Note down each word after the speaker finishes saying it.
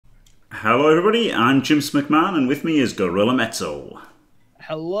Hello everybody, I'm Jim McMahon and with me is GorillaMezzo.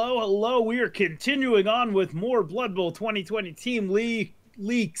 Hello, hello. We are continuing on with more Blood Bowl 2020 team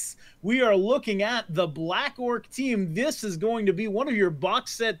leaks. We are looking at the Black Orc team. This is going to be one of your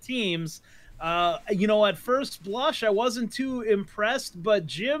box set teams. At first blush, I wasn't too impressed, but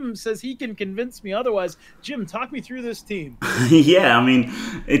Jim says he can convince me otherwise. Jim, talk me through this team. Yeah, I mean,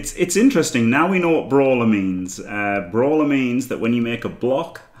 it's interesting. Now we know what Brawler means. Brawler means that when you make a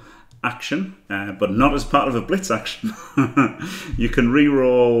block action, but not as part of a blitz action, you can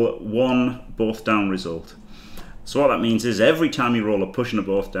re-roll one both down result. So what that means is every time you roll a push and a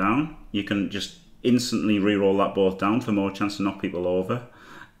both down, you can just instantly re-roll that both down for more chance to knock people over.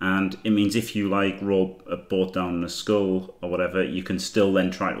 And it means if you roll a both down and a skull or whatever, you can still then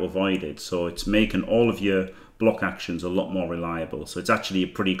try to avoid it. So it's making all of your block actions a lot more reliable. So it's actually a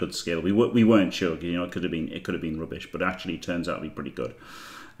pretty good skill. We weren't sure, it could have been rubbish, but actually it turns out to be pretty good.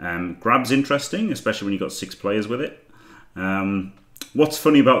 Grab's interesting, especially when you've got 6 players with it. What's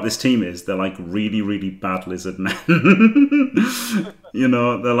funny about this team is they're like really, really bad lizard men.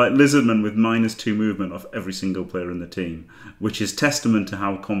 They're like lizard men with -2 movement off every single player in the team, which is testament to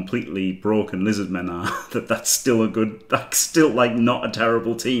how completely broken lizard men are. That's still like not a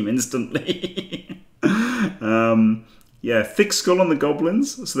terrible team instantly. Yeah, thick skull on the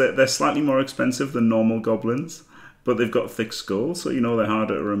goblins, so they're slightly more expensive than normal goblins, but they've got thick skull, so they're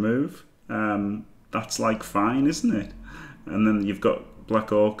harder to remove. That's like fine, isn't it? And then you've got Black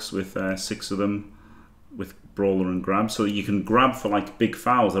Orcs with 6 of them with Brawler and Grab. So you can grab for like big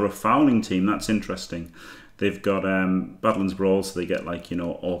fouls. They're a fouling team. That's interesting. They've got Badlands Brawl, so they get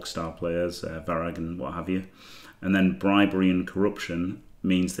Orc star players, Varag and what have you. And then Bribery and Corruption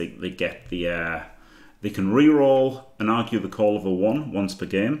means they get they can re-roll and argue the call of a 1 once per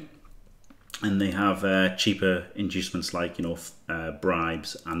game. And they have cheaper inducements like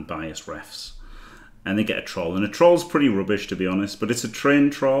bribes and biased refs. And they get a troll, and a troll's pretty rubbish to be honest, but it's a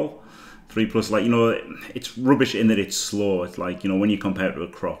trained troll, 3+. It's rubbish in that it's slow. It's like when you compare it to a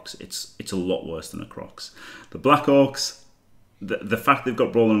Crocs, it's a lot worse than a Crocs. The Black Orcs, the fact they've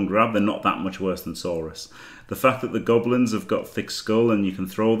got Brawl and Grab, they're not that much worse than Saurus. The fact that the Goblins have got thick skull and you can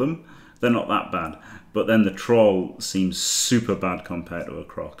throw them, they're not that bad. But then the troll seems super bad compared to a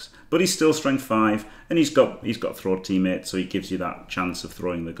Crocs. But he's still strength 5, and he's got throw teammate, so he gives you that chance of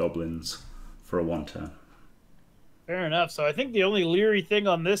throwing the Goblins for a 1 turn. Fair enough. So I think the only leery thing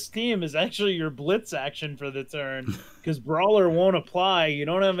on this team is actually your blitz action for the turn, because Brawler won't apply. You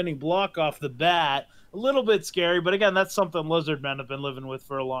don't have any block off the bat. A little bit scary, but again, that's something Lizardmen have been living with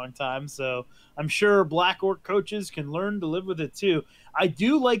for a long time. So I'm sure Black Orc coaches can learn to live with it too. I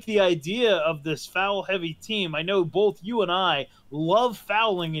do like the idea of this foul-heavy team. I know both you and I love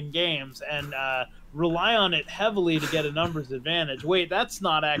fouling in games and rely on it heavily to get a numbers advantage. Wait, that's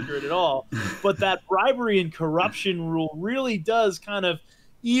not accurate at all. But that bribery and corruption rule really does kind of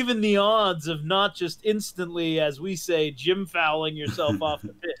even the odds of not just instantly, as we say, Jim fouling yourself off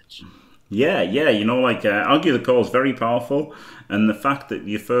the pitch. Yeah, argue the call is very powerful, and the fact that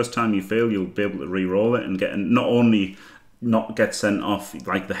your first time you fail, you'll be able to re-roll it and get not only not get sent off,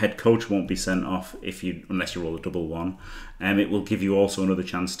 like the head coach won't be sent off unless you roll a double 1, it will give you also another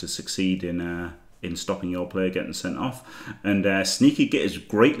chance to succeed in stopping your player getting sent off. And Sneaky Git is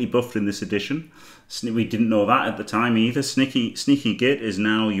greatly buffed in this edition. We didn't know that at the time either. Sneaky Git is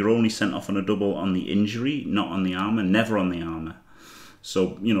now you're only sent off on a double on the injury, not on the armor, never on the armor.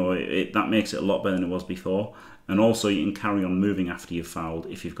 So, that makes it a lot better than it was before. And also you can carry on moving after you've fouled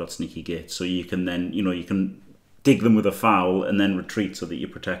if you've got Sneaky Git. So you can then, you can dig them with a foul and then retreat so that you're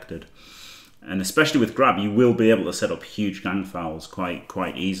protected. And especially with Grab, you will be able to set up huge gang fouls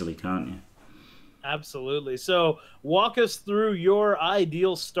quite easily, can't you? Absolutely. So walk us through your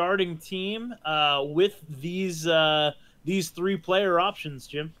ideal starting team with these 3-player options,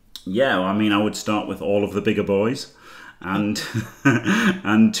 Jim. Yeah, well, I mean, I would start with all of the bigger boys and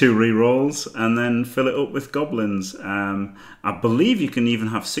and 2 re-rolls, and then fill it up with goblins. I believe you can even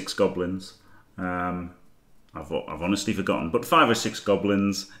have 6 goblins. I've honestly forgotten, but 5 or 6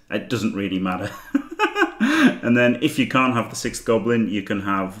 goblins, it doesn't really matter. And then if you can't have the 6th goblin, you can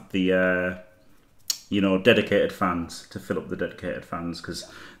have the dedicated fans to fill up the dedicated fans, because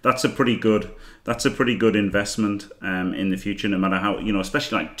that's a pretty good investment in the future. No matter how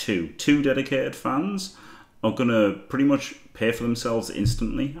especially like two dedicated fans are gonna pretty much pay for themselves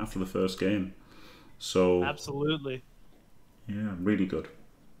instantly after the first game. So absolutely, yeah, really good.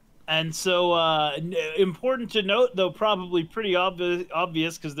 And so important to note, though probably pretty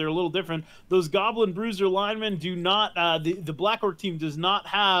obvious because they're a little different. Those Goblin Bruiser linemen do not. The Black Orc team does not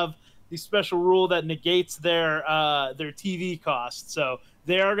have the special rule that negates their TV cost. So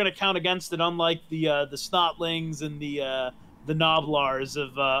they are going to count against it, unlike the Snotlings and the Noblars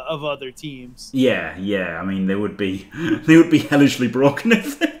of other teams. Yeah, yeah. I mean, they would be they would be hellishly broken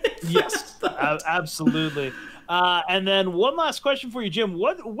if Yes, absolutely. And then one last question for you, Jim.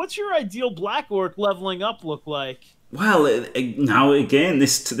 What's your ideal Black Orc leveling up look like? Well, now again,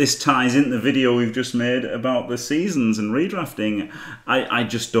 this ties into the video we've just made about the seasons and redrafting. I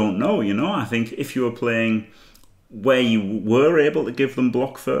just don't know. You know, I think if you were playing where you were able to give them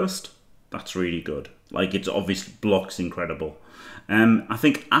block first, that's really good. Like, it's obviously block's incredible. I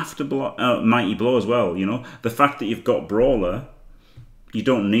think after Mighty Blow as well. You know, the fact that you've got Brawler, you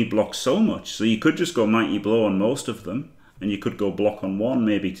don't need block so much. So you could just go Mighty Blow on most of them, and you could go block on one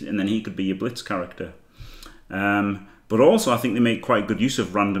maybe, and then he could be your blitz character. But also, I think they make quite good use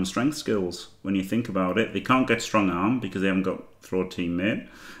of random strength skills when you think about it. They can't get strong arm because they haven't got throw teammate,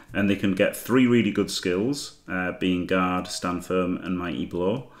 and they can get 3 really good skills, being guard, stand firm, and mighty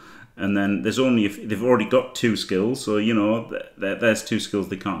blow. And then there's only if they've already got 2 skills, so you know there's 2 skills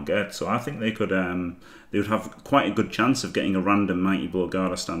they can't get. So I think they could they would have quite a good chance of getting a random mighty blow,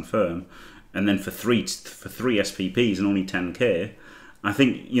 guard, or stand firm, and then for three SPPs and only 10k. I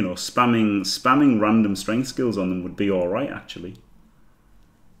think, you know, spamming random strength skills on them would be all right, actually.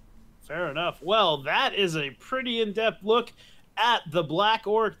 Fair enough. Well, that is a pretty in-depth look at the Black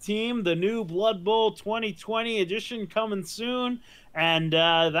Orc team, the new Blood Bowl 2020 edition coming soon. And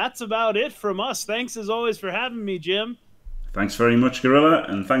that's about it from us. Thanks, as always, for having me, Jim. Thanks very much, Gorilla,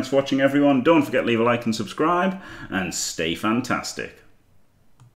 and thanks for watching, everyone. Don't forget to leave a like and subscribe, and stay fantastic.